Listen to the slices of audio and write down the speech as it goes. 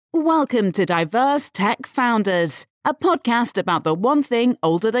Welcome to Diverse Tech Founders, a podcast about the one thing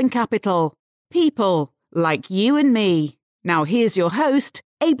older than capital, people like you and me. Now here's your host,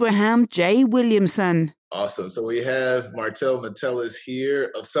 Abraham J. Williamson. Awesome. So we have Martel Metellus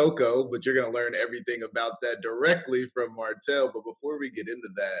here of SoCo, but you're going to learn everything about that directly from Martel. But before we get into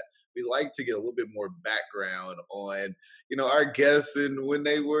that, we like to get a little bit more background on, our guests and when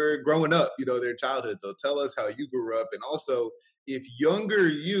they were growing up, their childhood. So tell us how you grew up, and also if younger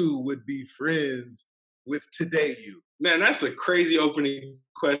you would be friends with today you. Man, that's a crazy opening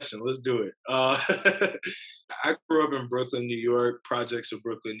question. Let's do it. I grew up in Brooklyn, New York, projects of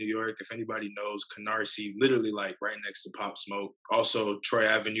Brooklyn, New York. If anybody knows Canarsie, literally like right next to Pop Smoke. Also Troy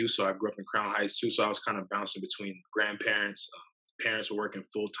Avenue, so I grew up in Crown Heights too. So I was kind of bouncing between grandparents. Parents were working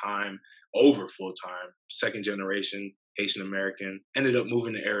full-time, over full-time, second generation Haitian American. Ended up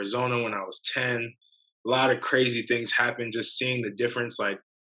moving to Arizona when I was 10. A lot of crazy things happened, just seeing the difference,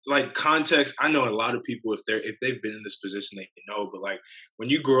 like context. I know a lot of people, if they've been in this position, they know, but like when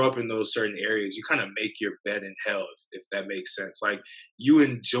you grow up in those certain areas, you kind of make your bed in hell, if that makes sense. Like you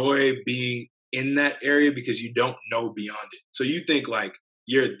enjoy being in that area because you don't know beyond it. So you think like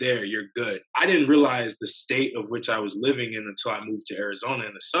you're there, you're good. I didn't realize the state of which I was living in until I moved to Arizona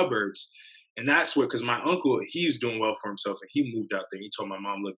in the suburbs. And that's what, because my uncle, he was doing well for himself and he moved out there. He told my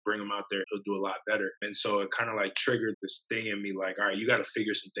mom, look, bring him out there. He'll do a lot better. And so it kind of like triggered this thing in me, like, all right, you got to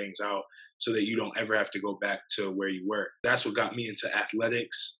figure some things out so that you don't ever have to go back to where you were. That's what got me into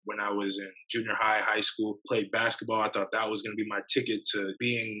athletics when I was in junior high, high school, played basketball. I thought that was going to be my ticket to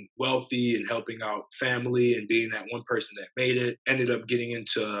being wealthy and helping out family and being that one person that made it. Ended up getting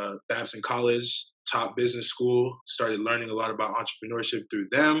into Babson College, top business school, started learning a lot about entrepreneurship through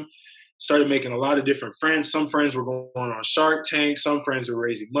them. Started making a lot of different friends. Some friends were going on Shark Tank. Some friends were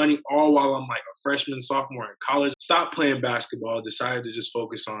raising money, all while I'm like a freshman, sophomore in college. Stopped playing basketball, decided to just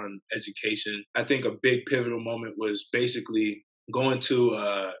focus on education. I think a big pivotal moment was basically going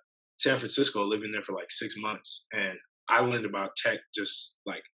to San Francisco, living there for like 6 months. And I learned about tech just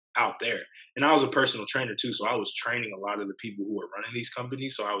like out there. And I was a personal trainer too, so I was training a lot of the people who were running these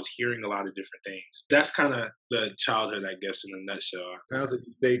companies, so I was hearing a lot of different things. That's kind of the childhood, I guess, in a nutshell. Sounds like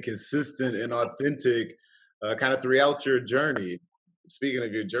you stay consistent and authentic kind of throughout your journey. Speaking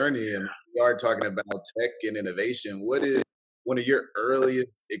of your journey, and we are talking about tech and innovation, what is one of your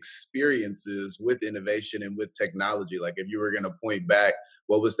earliest experiences with innovation and with technology? Like if you were going to point back,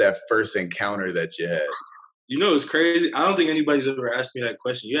 what was that first encounter that you had? You know, it's crazy. I don't think anybody's ever asked me that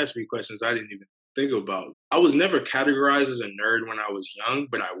question. You asked me questions I didn't even think about. I was never categorized as a nerd when I was young,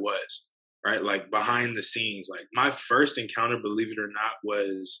 but I was, right? Like behind the scenes. Like my first encounter, believe it or not,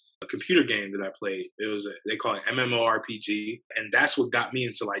 was a computer game that I played. They call it MMORPG. And that's what got me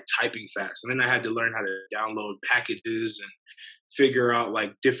into like typing fast. And then I had to learn how to download packages and figure out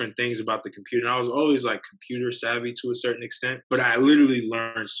like different things about the computer. And I was always like computer savvy to a certain extent, but I literally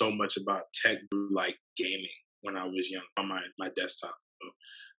learned so much about tech through like gaming when I was young on my desktop. So,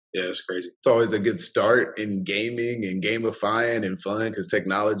 yeah, it's crazy. It's always a good start in gaming and gamifying and fun because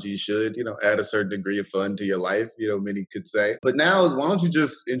technology should, add a certain degree of fun to your life, many could say. But now, why don't you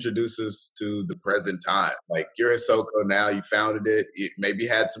just introduce us to the present time? Like you're at SoCo now, you founded it. It maybe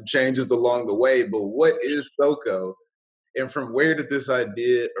had some changes along the way, but what is SoCo? And from where did this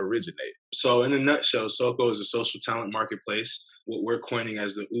idea originate? So in a nutshell, SoCo is a social talent marketplace, what we're coining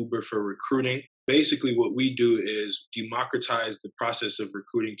as the Uber for recruiting. Basically, what we do is democratize the process of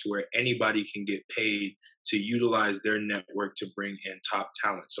recruiting to where anybody can get paid to utilize their network to bring in top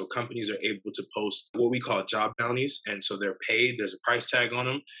talent. So companies are able to post what we call job bounties. And so they're paid, there's a price tag on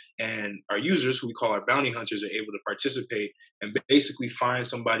them. And our users, who we call our bounty hunters, are able to participate and basically find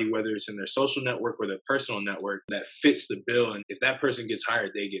somebody, whether it's in their social network or their personal network, that fits the bill. And if that person gets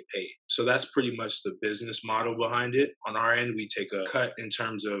hired, they get paid. So that's pretty much the business model behind it. On our end, we take a cut in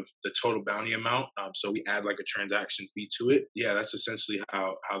terms of the total bounty amount. So we add like a transaction fee to it. Yeah, that's essentially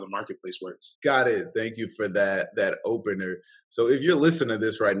how the marketplace works. Got it. Thank you for that opener. So if you're listening to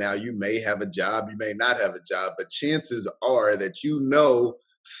this right now, you may have a job, you may not have a job, but chances are that you know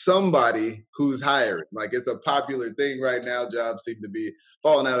somebody who's hiring. Like it's a popular thing right now. Jobs seem to be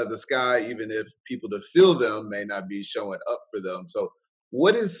falling out of the sky, even if people to fill them may not be showing up for them. So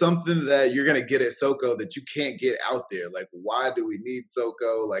what is something that you're going to get at SoCo that you can't get out there? Like, why do we need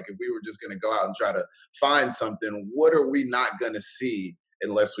SoCo? Like, if we were just going to go out and try to find something, what are we not going to see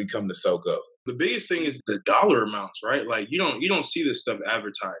unless we come to SoCo? The biggest thing is the dollar amounts, right? Like you don't see this stuff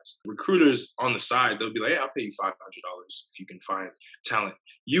advertised. Recruiters on the side, they'll be like, "Hey, I'll pay you $500 if you can find talent."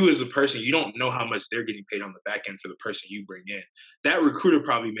 You as a person, you don't know how much they're getting paid on the back end for the person you bring in. That recruiter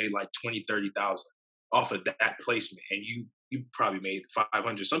probably made like 20, 30,000 off of that placement, and you probably made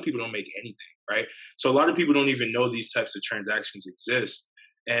 500. Some people don't make anything, right? So a lot of people don't even know these types of transactions exist.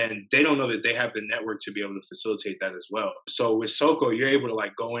 And they don't know that they have the network to be able to facilitate that as well. So with Soko, you're able to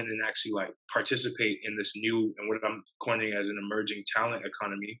like go in and actually like participate in this new, and what I'm coining as an emerging talent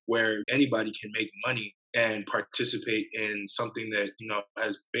economy, where anybody can make money and participate in something that, you know,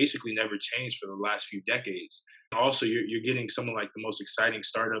 has basically never changed for the last few decades. Also, you're getting some of like the most exciting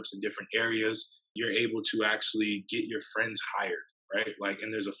startups in different areas. You're able to actually get your friends hired, right? Like,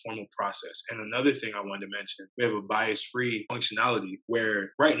 and there's a formal process. And another thing I wanted to mention, we have a bias-free functionality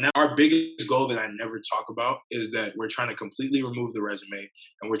where right now our biggest goal that I never talk about is that we're trying to completely remove the resume,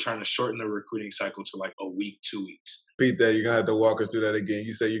 and we're trying to shorten the recruiting cycle to like a week, 2 weeks. Repeat that. You're going to have to walk us through that again.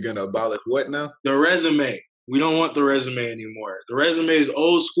 You say you're going to abolish what now? The resume. We don't want the resume anymore. The resume is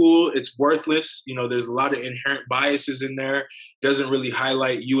old school. It's worthless. You know, there's a lot of inherent biases in there. Doesn't really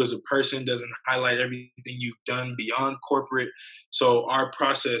highlight you as a person. Doesn't highlight everything you've done beyond corporate. So our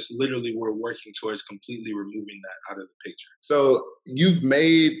process, literally, we're working towards completely removing that out of the picture. So you've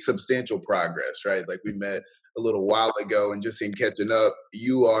made substantial progress, right? Like we met a little while ago and just in catching up,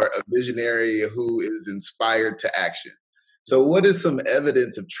 you are a visionary who is inspired to action. So what is some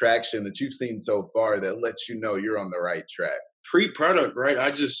evidence of traction that you've seen so far that lets you know you're on the right track? Pre-product, right?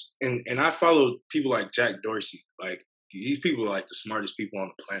 I just, and I follow people like Jack Dorsey. Like, these people are like the smartest people on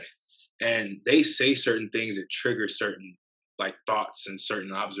the planet. And they say certain things that trigger certain like thoughts and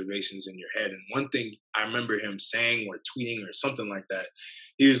certain observations in your head. And one thing I remember him saying or tweeting or something like that,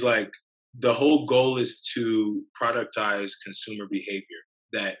 he was like, the whole goal is to productize consumer behavior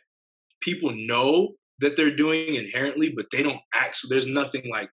that people know that they're doing inherently, but they don't actually, there's nothing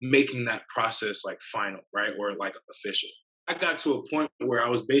like making that process like final, right? Or like official. I got to a point where I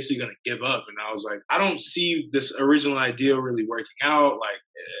was basically going to give up, and I was like, I don't see this original idea really working out. Like,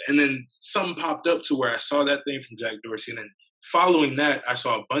 and then something popped up to where I saw that thing from Jack Dorsey. And then following that, I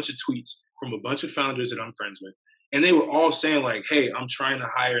saw a bunch of tweets from a bunch of founders that I'm friends with. And they were all saying like, hey, I'm trying to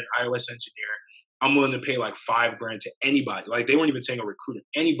hire an iOS engineer. I'm willing to pay like $5,000 to anybody. Like, they weren't even saying a recruiter,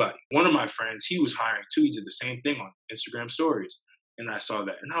 anybody. One of my friends, he was hiring too. He did the same thing on Instagram stories. And I saw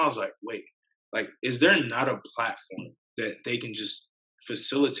that. And I was like, wait, like, is there not a platform that they can just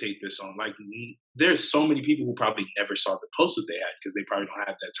facilitate this on? Like, there's so many people who probably never saw the post that they had because they probably don't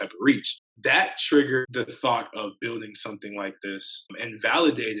have that type of reach. That triggered the thought of building something like this and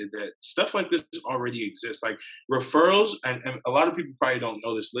validated that stuff like this already exists. Like referrals, and a lot of people probably don't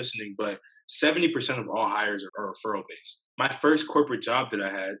know this listening, but 70% of all hires are referral based. My first corporate job that I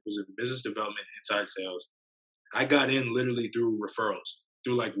had was in business development, inside sales. I got in literally through referrals,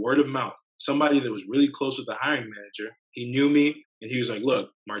 through like word of mouth. Somebody that was really close with the hiring manager, he knew me, and he was like, look,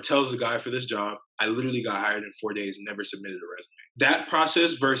 Martel's the guy for this job. I literally got hired in 4 days and never submitted a resume. That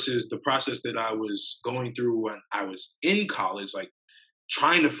process versus the process that I was going through when I was in college, like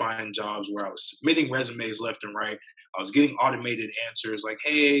trying to find jobs where I was submitting resumes left and right. I was getting automated answers like,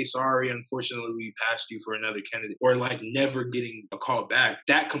 hey, sorry, unfortunately, we passed you for another candidate, or like never getting a call back.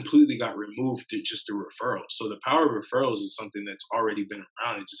 That completely got removed just through referrals. So the power of referrals is something that's already been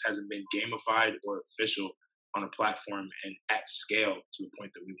around. It just hasn't been gamified or official on a platform and at scale to the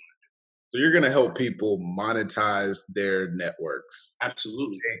point that we want to do. So you're going to help people monetize their networks.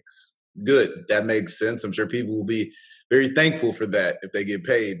 Absolutely. Thanks. Good. That makes sense. I'm sure people will be very thankful for that if they get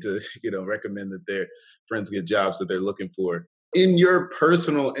paid to, recommend that their friends get jobs that they're looking for. In your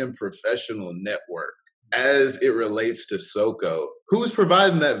personal and professional network, as it relates to Soko, who's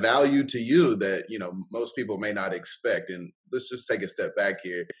providing that value to you that, most people may not expect? And let's just take a step back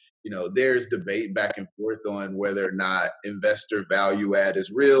here. There's debate back and forth on whether or not investor value add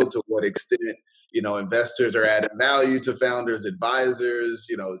is real, to what extent, investors are adding value to founders, advisors,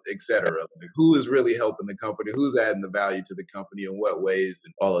 et cetera. Like, who is really helping the company? Who's adding the value to the company in what ways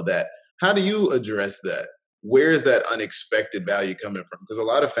and all of that? How do you address that? Where is that unexpected value coming from? Because a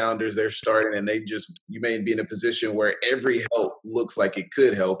lot of founders, they're starting and you may be in a position where every help looks like it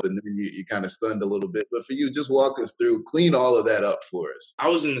could help, and then you kind of stunned a little bit. But for you, just walk us through, clean all of that up for us. I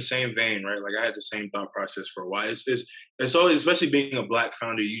was in the same vein, right? Like I had the same thought process for a while. It's always, especially being a Black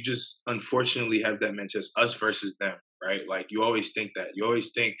founder, you just unfortunately have that mentality, us versus them, right? Like you always think that. You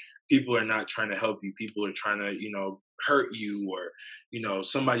always think people are not trying to help you. People are trying to, hurt you, or,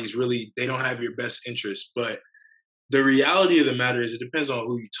 somebody's really, they don't have your best interest. But the reality of the matter is it depends on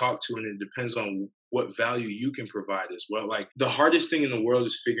who you talk to, and it depends on what value you can provide as well. Like the hardest thing in the world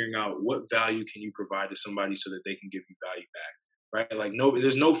is figuring out what value can you provide to somebody so that they can give you value back. right? Like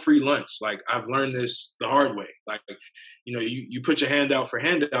there's no free lunch. Like I've learned this the hard way. Like, you put your hand out for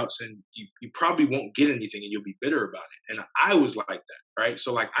handouts and you probably won't get anything and you'll be bitter about it. And I was like that, right?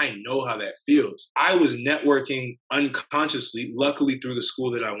 So like, I know how that feels. I was networking unconsciously. Luckily through the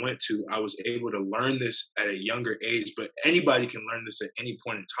school that I went to, I was able to learn this at a younger age, but anybody can learn this at any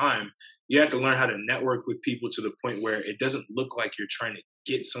point in time. You have to learn how to network with people to the point where it doesn't look like you're trying to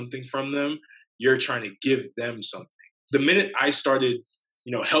get something from them. You're trying to give them something. The minute I started,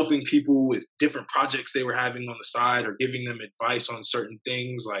 helping people with different projects they were having on the side or giving them advice on certain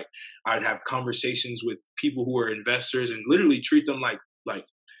things, like I'd have conversations with people who were investors and literally treat them like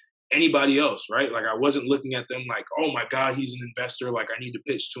anybody else, right? Like I wasn't looking at them like, oh my God, he's an investor, like I need to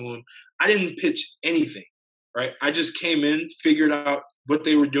pitch to him. I didn't pitch anything, right? I just came in, figured out what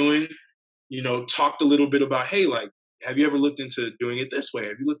they were doing, talked a little bit about, hey, like, have you ever looked into doing it this way?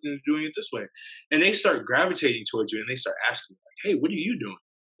 Have you looked into doing it this way? And they start gravitating towards you and they start asking, like, hey, what are you doing?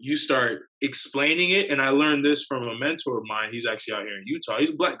 You start explaining it. And I learned this from a mentor of mine. He's actually out here in Utah. He's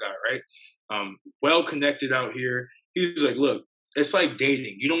a black guy, right? Well connected out here. He was like, look, it's like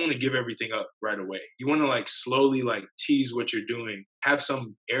dating. You don't want to give everything up right away. You want to like slowly like tease what you're doing, have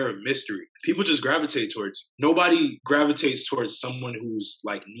some air of mystery. People just gravitate towards you. Nobody gravitates towards someone who's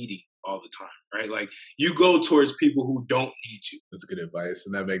like needy all the time, right? Like you go towards people who don't need you. That's good advice.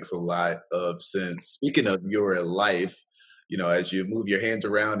 And that makes a lot of sense. Speaking of your life, as you move your hands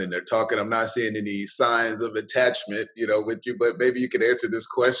around and they're talking, I'm not seeing any signs of attachment, with you, but maybe you can answer this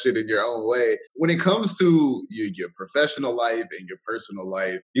question in your own way. When it comes to your professional life and your personal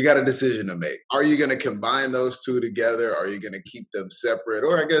life, you got a decision to make. Are you going to combine those two together? Are you going to keep them separate?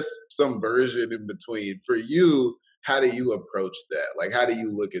 Or I guess some version in between. For you, how do you approach that? Like, how do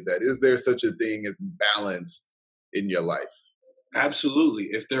you look at that? Is there such a thing as balance in your life? Absolutely.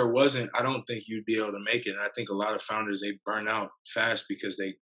 If there wasn't, I don't think you'd be able to make it. And I think a lot of founders, they burn out fast because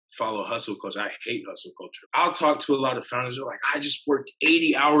they follow hustle culture. I hate hustle culture. I'll talk to a lot of founders who are like, I just worked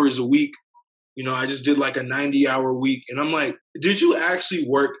 80 hours a week. I just did like a 90-hour week. And I'm like, did you actually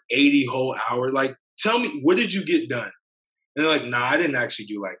work 80 whole hours? Like, tell me, what did you get done? And they're like, nah, I didn't actually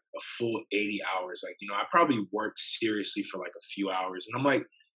do like a full 80 hours. Like, I probably worked seriously for like a few hours. And I'm like,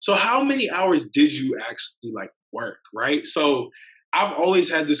 so how many hours did you actually like work, right? So I've always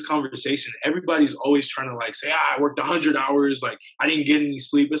had this conversation. Everybody's always trying to like say, I worked 100 hours. Like I didn't get any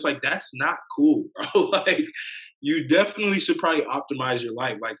sleep. It's like, that's not cool, bro. Like you definitely should probably optimize your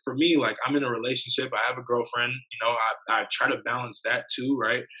life. Like for me, like I'm in a relationship. I have a girlfriend, I try to balance that too,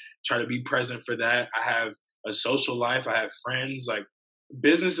 right? Try to be present for that. I have a social life. I have friends. Like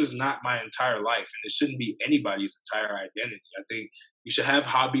business is not my entire life and it shouldn't be anybody's entire identity. I think you should have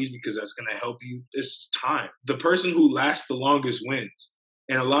hobbies because that's going to help you. This is time. The person who lasts the longest wins.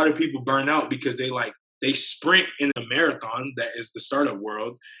 And a lot of people burn out because they sprint in a marathon that is the startup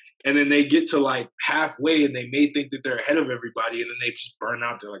world. And then they get to like halfway and they may think that they're ahead of everybody. And then they just burn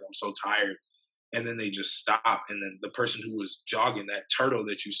out. They're like, I'm so tired. And then they just stop. And then the person who was jogging, that turtle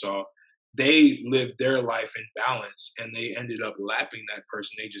that you saw, they lived their life in balance and they ended up lapping that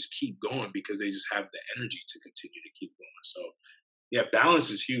person. They just keep going because they just have the energy to continue to keep going. So yeah, balance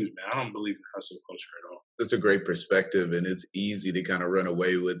is huge, man. I don't believe in hustle culture at all. That's a great perspective. And it's easy to kind of run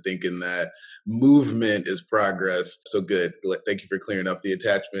away with thinking that movement is progress. So good. Thank you for clearing up the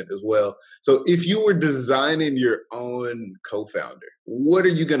attachment as well. So if you were designing your own co-founder, what are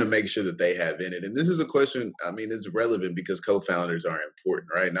you going to make sure that they have in it? And this is a question, it's relevant because co-founders are important,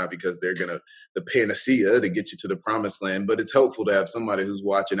 right? Not because they're the panacea to get you to the promised land, but it's helpful to have somebody who's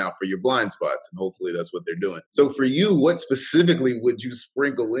watching out for your blind spots. And hopefully that's what they're doing. So for you, what specifically would you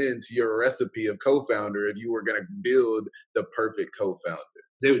sprinkle into your recipe of co-founder if you were going to build the perfect co-founder?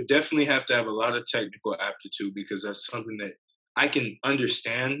 They would definitely have to have a lot of technical aptitude because that's something that I can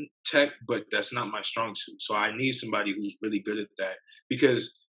understand tech, but that's not my strong suit. So I need somebody who's really good at that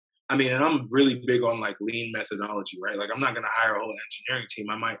because, and I'm really big on like lean methodology, right? Like I'm not going to hire a whole engineering team.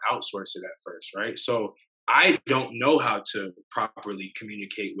 I might outsource it at first, right? So I don't know how to properly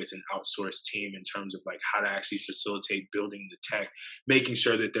communicate with an outsourced team in terms of like how to actually facilitate building the tech, making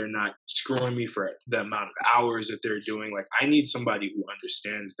sure that they're not screwing me for the amount of hours that they're doing. Like I need somebody who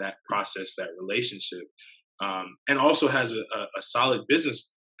understands that process, that relationship. And also has a solid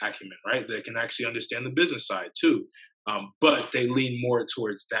business acumen, right? That can actually understand the business side too. But they lean more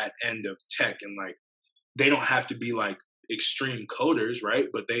towards that end of tech and like, they don't have to be like extreme coders, right?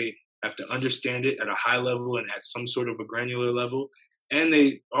 But they have to understand it at a high level and at some sort of a granular level. And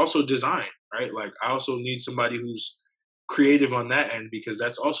they also design, right? Like I also need somebody who's creative on that end because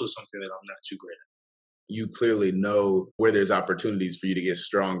that's also something that I'm not too great at. you clearly know where there's opportunities for you to get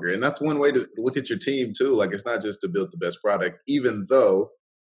stronger. And that's one way to look at your team too. Like it's not just to build the best product, even though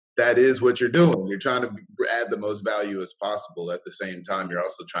that is what you're doing. You're trying to add the most value as possible. At the same time, you're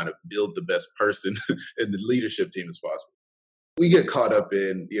also trying to build the best person in the leadership team as possible. We get caught up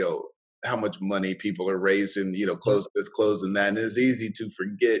in, how much money people are raising, close this, close and that. And it's easy to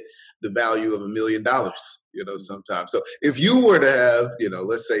forget the value of $1 million, sometimes. So if you were to have,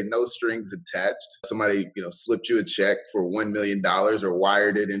 let's say no strings attached, somebody, slipped you a check for $1 million or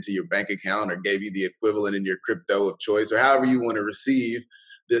wired it into your bank account or gave you the equivalent in your crypto of choice or however you want to receive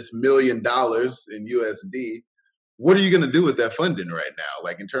this $1 million in USD, what are you going to do with that funding right now?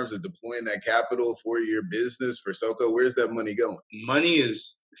 Like in terms of deploying that capital for your business, for SoCo, where's that money going? Money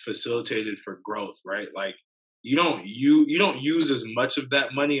is facilitated for growth, right? Like you don't use as much of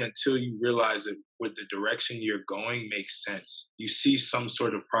that money until you realize that with the direction you're going makes sense. You see some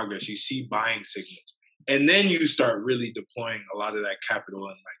sort of progress, you see buying signals. And then you start really deploying a lot of that capital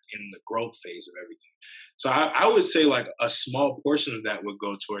in the growth phase of everything. So I would say like a small portion of that would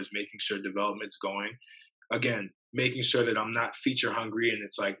go towards making sure development's going. Again, making sure that I'm not feature hungry and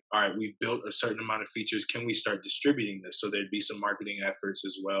it's like, all right, we've built a certain amount of features. Can we start distributing this? So there'd be some marketing efforts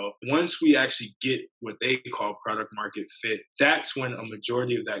as well. Once we actually get what they call product market fit, that's when a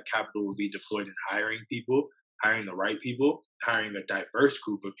majority of that capital will be deployed in hiring people, hiring the right people, hiring a diverse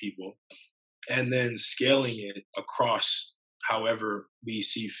group of people, and then scaling it across however we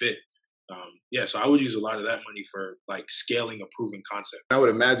see fit. So I would use a lot of that money for like scaling a proven concept. I would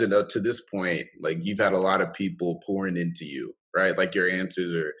imagine up to this point, like you've had a lot of people pouring into you, right? Like your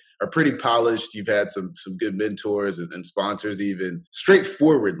answers are pretty polished. You've had some good mentors and sponsors even.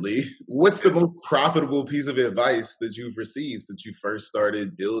 Straightforwardly, what's the most profitable piece of advice that you've received since you first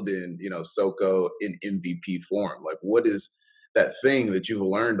started building, SoCo in MVP form? Like what is that thing that you've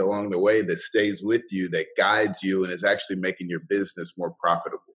learned along the way that stays with you, that guides you and is actually making your business more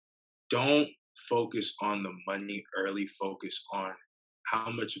profitable? Don't focus on the money early. Focus on how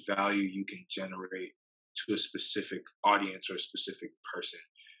much value you can generate to a specific audience or a specific person.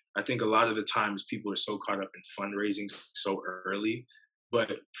 I think a lot of the times people are so caught up in fundraising so early,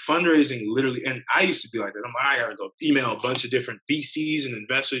 but fundraising literally, and I used to be like that. I gotta go email a bunch of different VCs and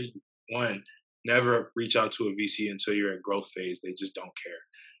investors. One, never reach out to a VC until you're at growth phase. They just don't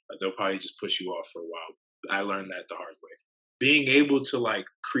care. They'll probably just push you off for a while. I learned that the hard way. Being able to like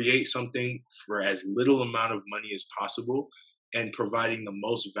create something for as little amount of money as possible and providing the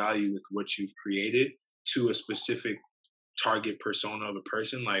most value with what you've created to a specific target persona of a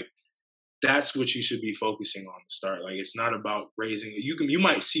person, like that's what you should be focusing on to start. Like it's not about raising. You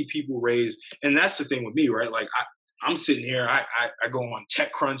might see people raise, and that's the thing with me, right? Like I'm sitting here, I go on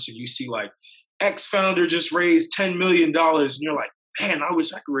TechCrunch and you see like X founder just raised $10 million, and you're like, man, I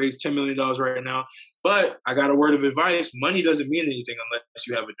wish I could raise $10 million right now. But I got a word of advice. Money doesn't mean anything unless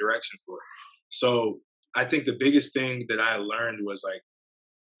you have a direction for it. So I think the biggest thing that I learned was like,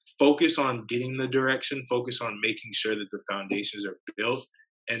 focus on getting the direction, focus on making sure that the foundations are built,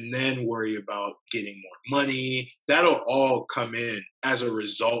 and then worry about getting more money. That'll all come in as a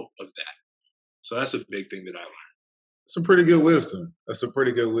result of that. So that's a big thing that I learned. Some pretty good wisdom. That's a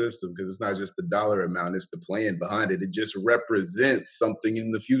pretty good wisdom because it's not just the dollar amount, it's the plan behind it. It just represents something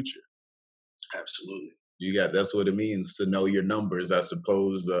in the future. Absolutely. That's what it means to know your numbers, I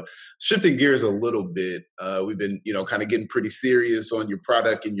suppose. Shifting gears a little bit, we've been, kind of getting pretty serious on your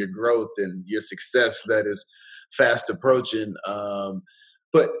product and your growth and your success that is fast approaching.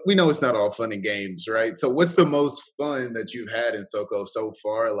 But we know it's not all fun and games, right? So what's the most fun that you've had in SoCo so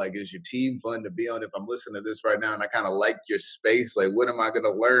far? Like, is your team fun to be on? If I'm listening to this right now and I kind of like your space, like what am I going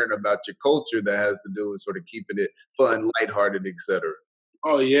to learn about your culture that has to do with sort of keeping it fun, lighthearted, et cetera?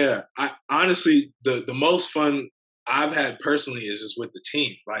 Oh yeah. I honestly, the most fun I've had personally is just with the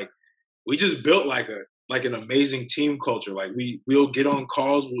team. Like we just built like an amazing team culture. Like we'll get on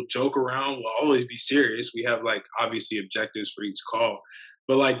calls, we'll joke around, we'll always be serious. We have like obviously objectives for each call.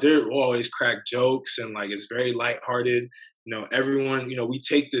 But like they're always crack jokes and like it's very lighthearted. Everyone, we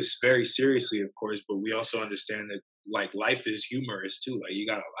take this very seriously, of course, but we also understand that like life is humorous too. Like you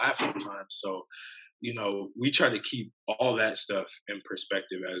gotta laugh sometimes. So, we try to keep all that stuff in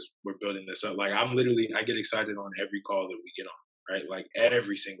perspective as we're building this up. Like I get excited on every call that we get on, right? Like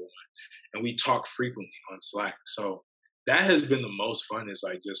every single one. And we talk frequently on Slack. So that has been the most fun is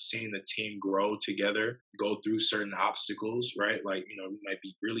like just seeing the team grow together, go through certain obstacles, right? Like, we might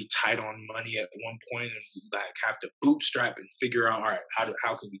be really tight on money at one point and like have to bootstrap and figure out, all right,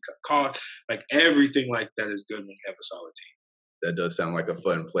 how can we cut costs? Like everything like that is good when you have a solid team. That does sound like a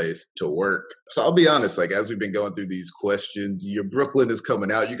fun place to work. So I'll be honest, like as we've been going through these questions, your Brooklyn is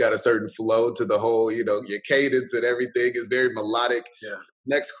coming out. You got a certain flow to the whole, your cadence and everything is very melodic. Yeah.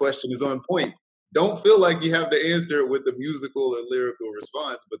 Next question is on point. Don't feel like you have to answer it with a musical or lyrical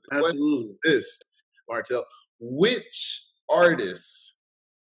response, but the question is this, Martell, which artists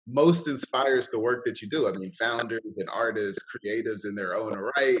most inspires the work that you do? I mean, founders and artists, creatives in their own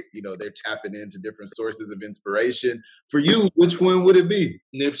right, they're tapping into different sources of inspiration. For you, which one would it be?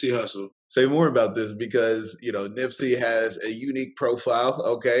 Nipsey Hussle. Say more about this because, Nipsey has a unique profile,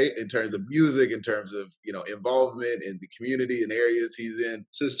 okay, in terms of music, in terms of, involvement in the community and areas he's in.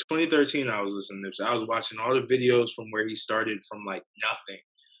 Since 2013, I was listening to Nipsey. I was watching all the videos from where he started from like nothing.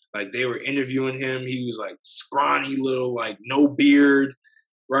 Like they were interviewing him. He was like scrawny little, like no beard,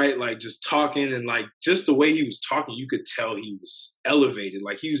 right? Like just talking and like just the way he was talking, you could tell he was elevated.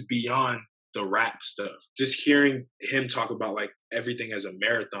 Like he was beyond the rap stuff. Just hearing him talk about like everything as a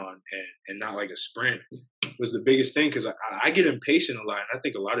marathon and not like a sprint was the biggest thing. Cause I get impatient a lot. And I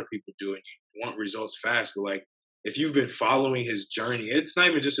think a lot of people do, and you want results fast. But like, if you've been following his journey, it's not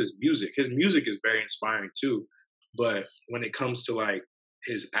even just his music. His music is very inspiring too. But when it comes to like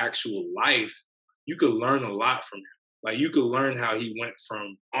his actual life, you could learn a lot from him. Like you could learn how he went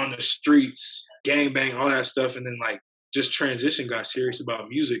from on the streets, gangbang, all that stuff, and then like just transition, got serious about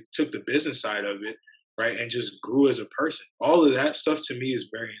music, took the business side of it, right, and just grew as a person. All of that stuff to me is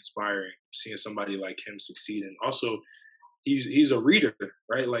very inspiring, seeing somebody like him succeed. And also, he's a reader,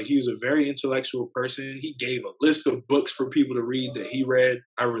 right? Like he was a very intellectual person. He gave a list of books for people to read that he read.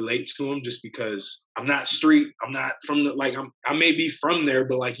 I relate to him just because I'm not street. I'm not from I may be from there,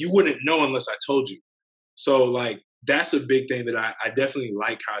 but like you wouldn't know unless I told you. So like, that's a big thing that I definitely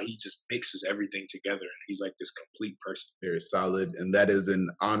like, how he just mixes everything together and he's like this complete person. Very solid. And that is an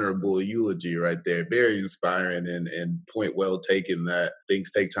honorable eulogy right there. Very inspiring and point well taken that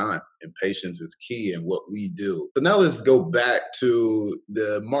things take time and patience is key in what we do. So now let's go back to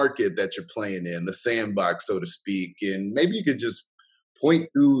the market that you're playing in, the sandbox, so to speak. And maybe you could just point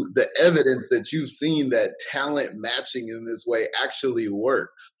to the evidence that you've seen that talent matching in this way actually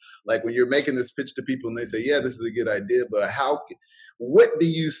works. Like when you're making this pitch to people and they say, yeah, this is a good idea, but what do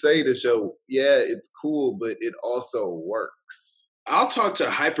you say to show, yeah, it's cool, but it also works? I'll talk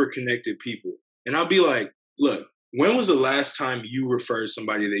to hyper-connected people and I'll be like, look, when was the last time you referred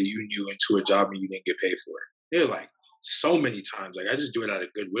somebody that you knew into a job and you didn't get paid for it? They're like, so many times. Like, I just do it out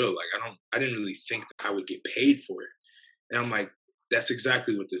of goodwill. Like, I didn't really think that I would get paid for it. And I'm like, that's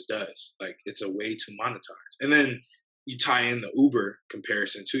exactly what this does. Like, it's a way to monetize. And then you tie in the Uber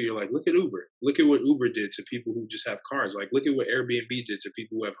comparison too. You're like, look at Uber. Look at what Uber did to people who just have cars. Like, look at what Airbnb did to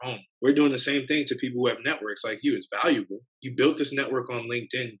people who have homes. We're doing the same thing to people who have networks like you. It's valuable. You built this network on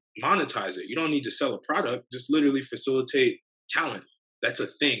LinkedIn, monetize it. You don't need to sell a product. Just literally facilitate talent. That's a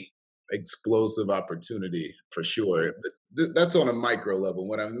thing. Explosive opportunity for sure. But that's on a micro level.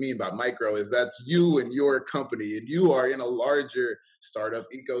 What I mean by micro is that's you and your company, and you are in a larger startup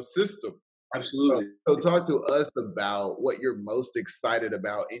ecosystem. Absolutely. So talk to us about what you're most excited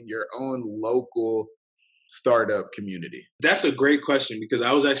about in your own local startup community. That's a great question because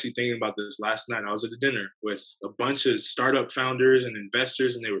I was actually thinking about this last night. I was at a dinner with a bunch of startup founders and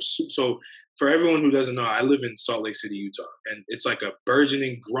investors, and they were so. For everyone who doesn't know, I live in Salt Lake City, Utah, and it's like a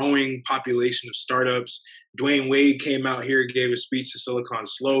burgeoning, growing population of startups. Dwayne Wade came out here, gave a speech to Silicon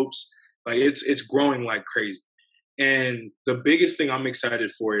Slopes. Like it's growing like crazy. And the biggest thing I'm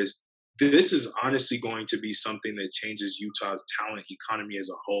excited for is this is honestly going to be something that changes Utah's talent economy as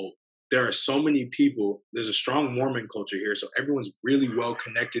a whole. There are so many people. There's a strong Mormon culture here, so everyone's really well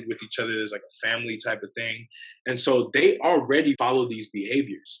connected with each other. There's like a family type of thing. And so they already follow these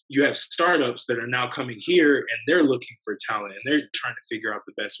behaviors. You have startups that are now coming here and they're looking for talent and they're trying to figure out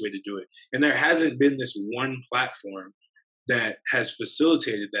the best way to do it. And there hasn't been this one platform that has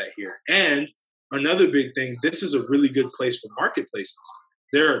facilitated that here. And another big thing, this is a really good place for marketplaces.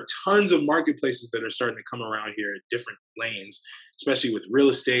 There are tons of marketplaces that are starting to come around here at different lanes, especially with real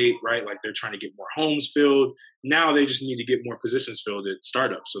estate, right? Like they're trying to get more homes filled. Now they just need to get more positions filled at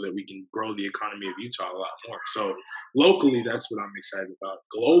startups so that we can grow the economy of Utah a lot more. So locally, that's what I'm excited about.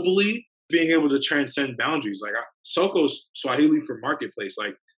 Globally, being able to transcend boundaries. Like Soko's Swahili for marketplace.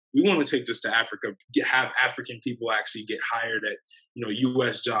 Like we want to take this to Africa, have African people actually get hired at,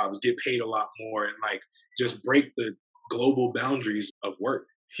 U.S. jobs, get paid a lot more, and like just break the global boundaries of work.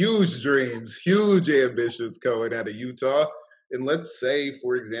 Huge dreams, huge ambitions coming out of Utah. And let's say,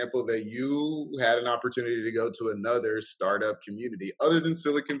 for example, that you had an opportunity to go to another startup community other than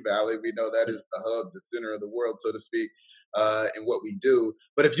Silicon Valley. We know that is the hub, the center of the world, so to speak. in what we do.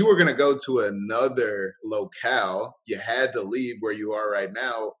 But if you were going to go to another locale, you had to leave where you are right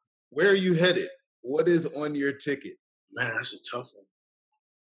now. Where are you headed? What is on your ticket? Man, that's a tough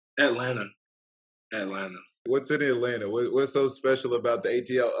one. Atlanta. What's in Atlanta? What's so special about the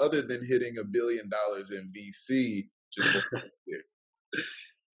ATL other than hitting $1 billion in VC? Just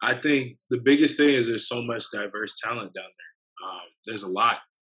I think the biggest thing is there's so much diverse talent down there. There's a lot.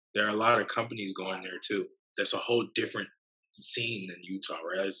 There are a lot of companies going there too. That's a whole different scene than Utah,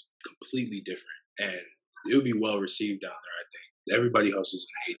 right? It's completely different, and it'll be well received down there. I think everybody hustles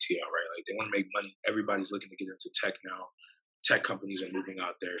in ATL, right? Like they want to make money. Everybody's looking to get into tech now. Tech companies are moving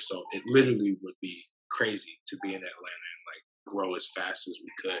out there, so it literally would be crazy to be in Atlanta and like grow as fast as we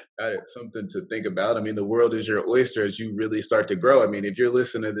could. Got it. Something to think about. I mean, the world is your oyster as you really start to grow. I mean, if you're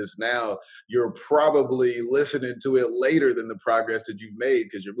listening to this now, you're probably listening to it later than the progress that you've made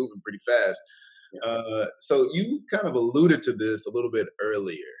because you're moving pretty fast. So you kind of alluded to this a little bit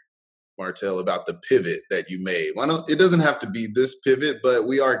earlier, Martell, about the pivot that you made. It doesn't have to be this pivot, but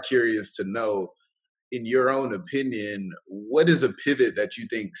we are curious to know, in your own opinion, what is a pivot that you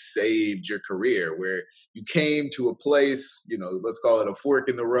think saved your career, where you came to a place, let's call it a fork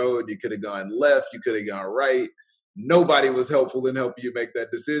in the road. You could have gone left, you could have gone right. Nobody was helpful in helping you make that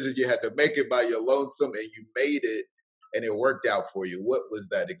decision. You had to make it by your lonesome, and you made it, and it worked out for you. What was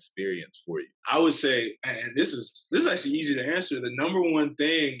that experience for you? I would say, and this is actually easy to answer. The number one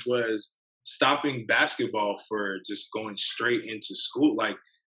thing was stopping basketball for just going straight into school. Like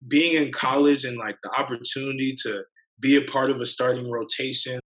being in college and like the opportunity to be a part of a starting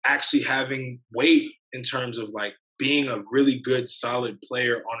rotation, actually having weight in terms of like being a really good, solid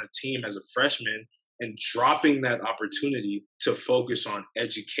player on a team as a freshman, and dropping that opportunity to focus on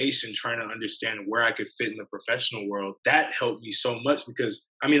education, trying to understand where I could fit in the professional world. That helped me so much because,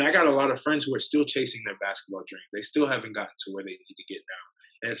 I mean, I got a lot of friends who are still chasing their basketball dreams. They still haven't gotten to where they need to get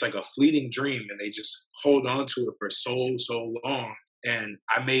now. And it's like a fleeting dream, and they just hold on to it for so long. And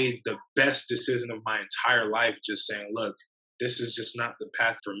I made the best decision of my entire life, just saying, look, this is just not the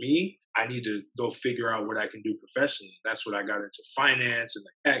path for me. I need to go figure out what I can do professionally. That's what I got into, finance and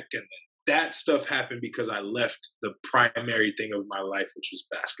the tech. And then that stuff happened because I left the primary thing of my life, which was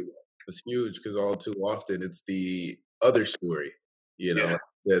basketball. It's huge because all too often it's the other story, Yeah.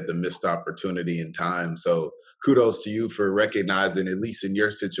 the missed opportunity in time. So kudos to you for recognizing, at least in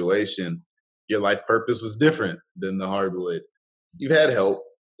your situation, your life purpose was different than the hardwood. You've had help.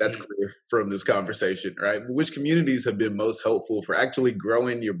 That's clear from this conversation, right? Which communities have been most helpful for actually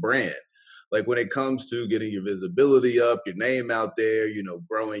growing your brand? Like when it comes to getting your visibility up, your name out there,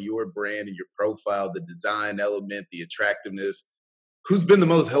 growing your brand and your profile, the design element, the attractiveness, who's been the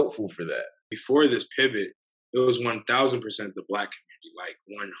most helpful for that? Before this pivot, it was 1000% the Black community, like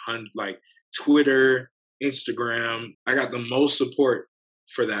 100, like Twitter, Instagram. I got the most support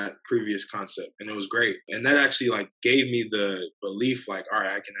for that previous concept, and it was great. And that actually like gave me the belief, like, all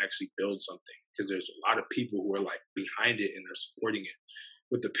right, I can actually build something, because there's a lot of people who are like behind it and they're supporting it.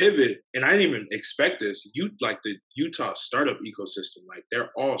 With the pivot, and I didn't even expect this, like the Utah startup ecosystem, like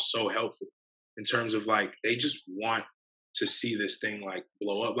they're all so helpful in terms of like, they just want to see this thing like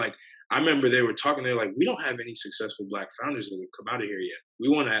blow up. Like I remember they were talking, they're like, we don't have any successful Black founders that have come out of here yet. We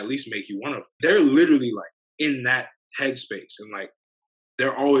want to at least make you one of them. They're literally like in that headspace, and like,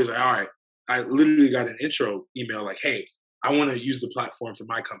 they're always like, all right, I literally got an intro email like, hey, I want to use the platform for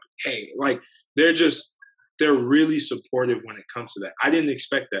my company. Hey, like they're really supportive when it comes to that. I didn't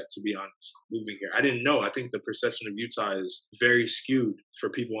expect that, to be honest, moving here. I didn't know. I think the perception of Utah is very skewed for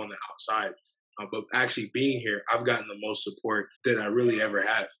people on the outside. But actually being here, I've gotten the most support that I really ever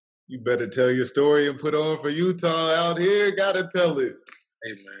have. You better tell your story and put on for Utah out here. Gotta tell it.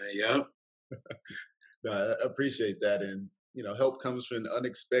 Hey, man, yep. No, I appreciate that. And, help comes from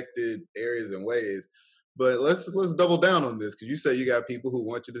unexpected areas and ways. But let's double down on this, because you say you got people who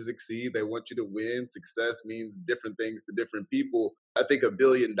want you to succeed. They want you to win. Success means different things to different people. I think $1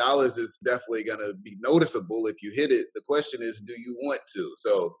 billion is definitely going to be noticeable if you hit it. The question is, do you want to?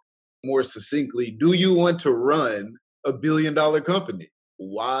 So more succinctly, do you want to run $1 billion company?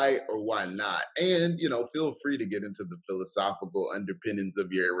 Why or why not? And, feel free to get into the philosophical underpinnings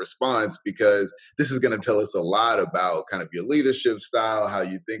of your response, because this is going to tell us a lot about kind of your leadership style, how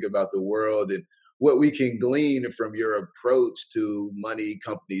you think about the world, and what we can glean from your approach to money,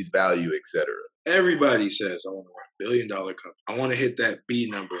 companies, value, et cetera. Everybody says, I want to run $1 billion company. I want to hit that B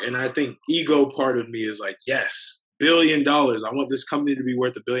number. And I think ego part of me is like, yes, $1 billion. I want this company to be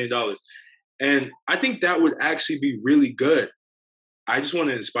worth $1 billion. And I think that would actually be really good. I just want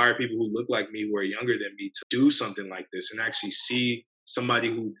to inspire people who look like me, who are younger than me, to do something like this and actually see somebody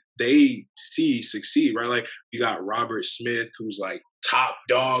who they see succeed, right? Like you got Robert Smith, who's like top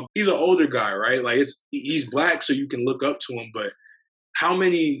dog. He's an older guy, right? Like he's black, so you can look up to him. But how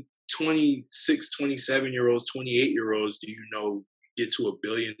many 26, 27-year-olds, 28-year-olds do you know get to $1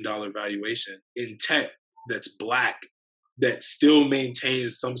 billion valuation in tech that's black, that still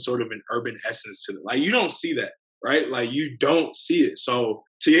maintains some sort of an urban essence to it? Like, you don't see that, right? Like, you don't see it. So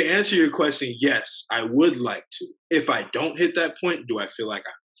to answer your question, yes, I would like to. If I don't hit that point, do I feel like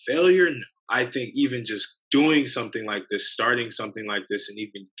I'm a failure? No. I think even just doing something like this, starting something like this, and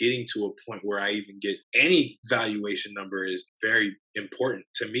even getting to a point where I even get any valuation number is very important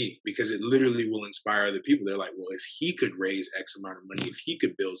to me, because it literally will inspire other people. They're like, well, if he could raise X amount of money, if he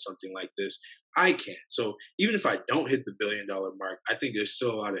could build something like this, I can. So even if I don't hit the $1 billion mark, I think there's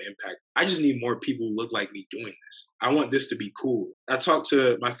still a lot of impact. I just need more people who look like me doing this. I want this to be cool. I talked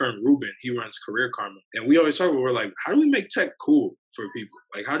to my friend Ruben, he runs Career Karma, and we always talk about, we're like, how do we make tech cool for people?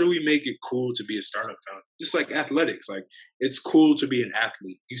 Like, how do we make it cool to be a startup founder? Just like athletics, like it's cool to be an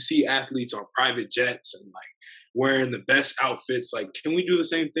athlete. You see athletes on private jets and like wearing the best outfits. Like, can we do the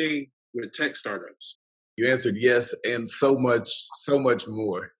same thing with tech startups? You answered yes, and so much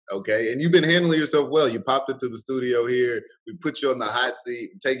more. Okay. And you've been handling yourself well. You popped into the studio here. We put you on the hot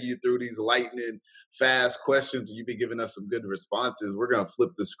seat, taking you through these lightning fast questions, and you've been giving us some good responses. We're going to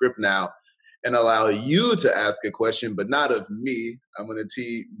flip the script now and allow you to ask a question, but not of me. I'm going to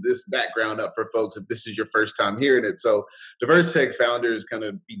tee this background up for folks if this is your first time hearing it. So Diverse Tech Founders kind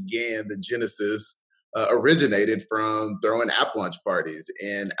of began, the genesis originated from throwing app launch parties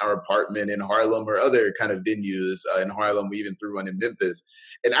in our apartment in Harlem or other kind of venues in Harlem. We even threw one in Memphis.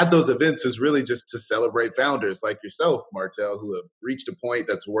 And at those events is really just to celebrate founders like yourself, Martell, who have reached a point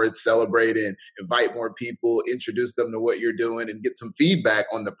that's worth celebrating, invite more people, introduce them to what you're doing, and get some feedback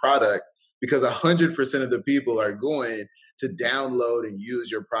on the product, because 100% of the people are going to download and use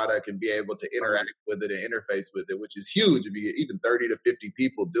your product and be able to interact with it and interface with it, which is huge. If you get even 30 to 50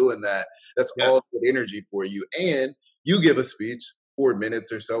 people doing that, that's all good energy for you. And you give a speech, 4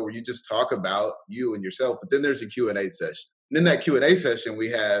 minutes or so, where you just talk about you and yourself. But then there's a Q&A session. And in that Q&A session, we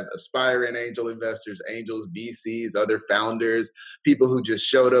have aspiring angel investors, angels, VCs, other founders, people who just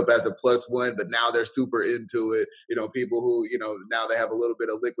showed up as a plus one, but now they're super into it. You know, people who, you know, now they have a little bit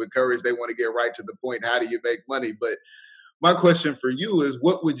of liquid courage. They want to get right to the point. How do you make money? But my question for you is,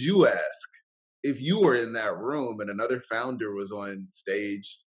 what would you ask if you were in that room and another founder was on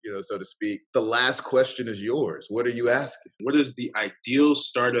stage, you know, so to speak? The last question is yours. What are you asking? What does the ideal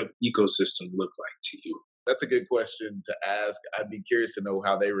startup ecosystem look like to you? That's a good question to ask. I'd be curious to know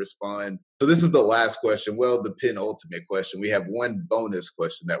how they respond. So this is the last question. Well, the penultimate question. We have one bonus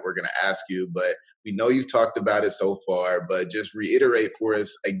question that we're going to ask you, but we know you've talked about it so far, but just reiterate for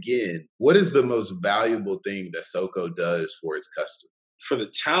us again, what is the most valuable thing that SoCo does for its customers? For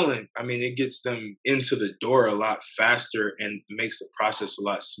the talent, I mean, it gets them into the door a lot faster and makes the process a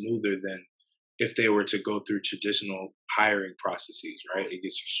lot smoother than if they were to go through traditional hiring processes, right? It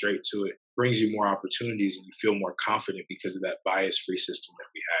gets you straight to it, brings you more opportunities, and you feel more confident because of that bias-free system that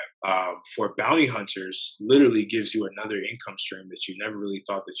we have. For bounty hunters, literally gives you another income stream that you never really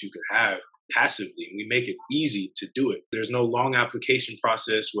thought that you could have passively. We make it easy to do it. There's no long application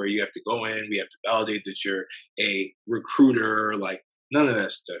process where you have to go in, we have to validate that you're a recruiter, like none of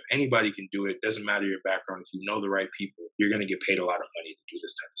that stuff. Anybody can do it. Doesn't matter your background. If you know the right people, you're going to get paid a lot of money to do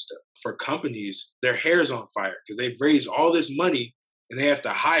this type of stuff. For companies, their hair's on fire because they've raised all this money and they have to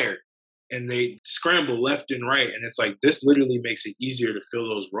hire, and they scramble left and right. And it's like, this literally makes it easier to fill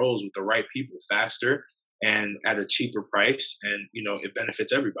those roles with the right people faster and at a cheaper price. And, you know, it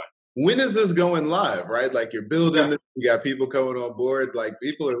benefits everybody. When is this going live, right? Like, you're building this, you got people coming on board. Like,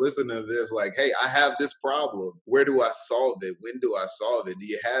 people are listening to this like, hey, I have this problem. Where do I solve it? When do I solve it? Do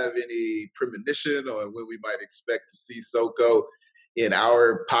you have any premonition on when we might expect to see SoCo in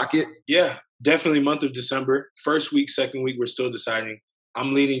our pocket? Yeah, definitely month of December. First week, second week, we're still deciding.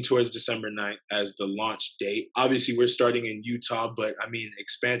 I'm leaning towards December 9th as the launch date. Obviously, we're starting in Utah, but I mean,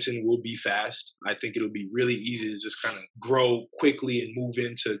 expansion will be fast. I think it'll be really easy to just kind of grow quickly and move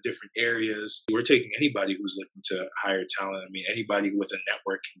into different areas. We're taking anybody who's looking to hire talent. I mean, anybody with a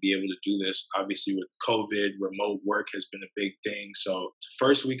network can be able to do this. Obviously, with COVID, remote work has been a big thing. So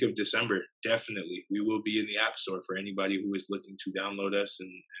first week of December, definitely, we will be in the App Store for anybody who is looking to download us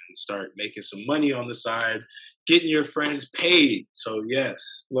and start making some money on the side, getting your friends paid. So yes.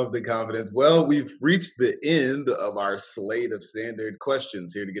 Love the confidence. Well, we've reached the end of our slate of standard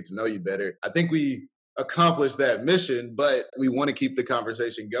questions here to get to know you better. I think we accomplished that mission, but we want to keep the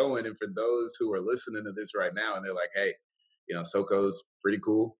conversation going. And for those who are listening to this right now and they're like, hey, SoCo's pretty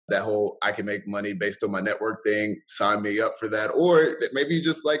cool. That whole I can make money based on my network thing, sign me up for that. Or maybe you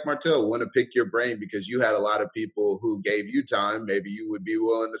just like Martell, want to pick your brain because you had a lot of people who gave you time. Maybe you would be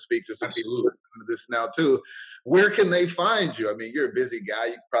willing to speak to some people listening to this now too. Where can they find you? I mean, you're a busy guy.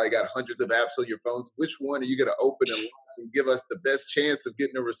 You probably got hundreds of apps on your phones. Which one are you going to open and launch and give us the best chance of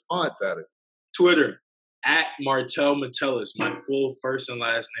getting a response out of it? Twitter. At Martell Metellus, my full first and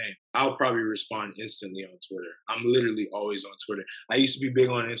last name. I'll probably respond instantly on Twitter. I'm literally always on Twitter. I used to be big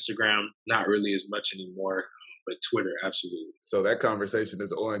on Instagram, not really as much anymore, but Twitter, absolutely. So that conversation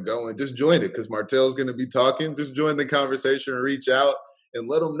is ongoing. Just join it because Martell's going to be talking. Just join the conversation and reach out and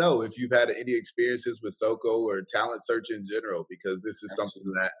let them know if you've had any experiences with SoCo or talent search in general, because this is something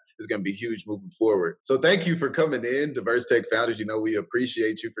that is going to be huge moving forward. So thank you for coming in, Diverse Tech Founders. We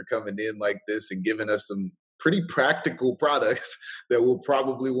appreciate you for coming in like this and giving us some pretty practical products that we'll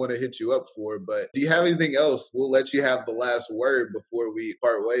probably want to hit you up for. But do you have anything else? We'll let you have the last word before we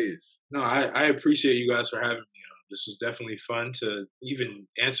part ways. No, I appreciate you guys for having me. This was definitely fun to even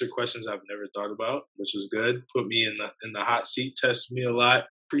answer questions I've never thought about, which was good. Put me in the hot seat, tested me a lot.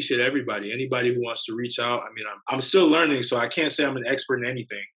 Appreciate everybody. Anybody who wants to reach out. I mean, I'm still learning, so I can't say I'm an expert in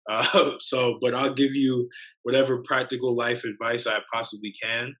anything. But I'll give you whatever practical life advice I possibly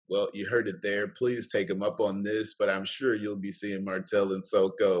can. Well, you heard it there. Please take him up on this, but I'm sure you'll be seeing Martell and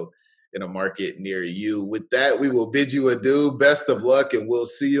SoCo in a market near you. With that, we will bid you adieu. Best of luck, and we'll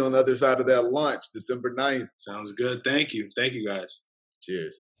see you on the other side of that launch, December 9th. Sounds good. Thank you. Thank you, guys.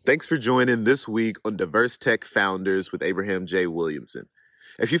 Cheers. Thanks for joining this week on Diverse Tech Founders with Abraham J. Williamson.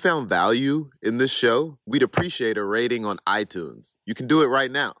 If you found value in this show, we'd appreciate a rating on iTunes. You can do it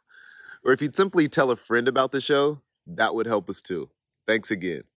right now. Or if you'd simply tell a friend about the show, that would help us too. Thanks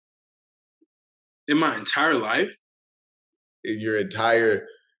again. In my entire life? In your entire,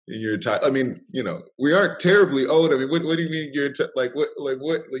 I mean, we aren't terribly old. I mean, what do you mean what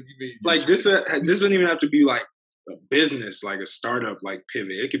you mean? Like this doesn't even have to be like a business, like a startup, like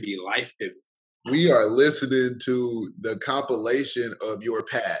pivot. It could be life pivot. We are listening to the compilation of your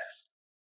past.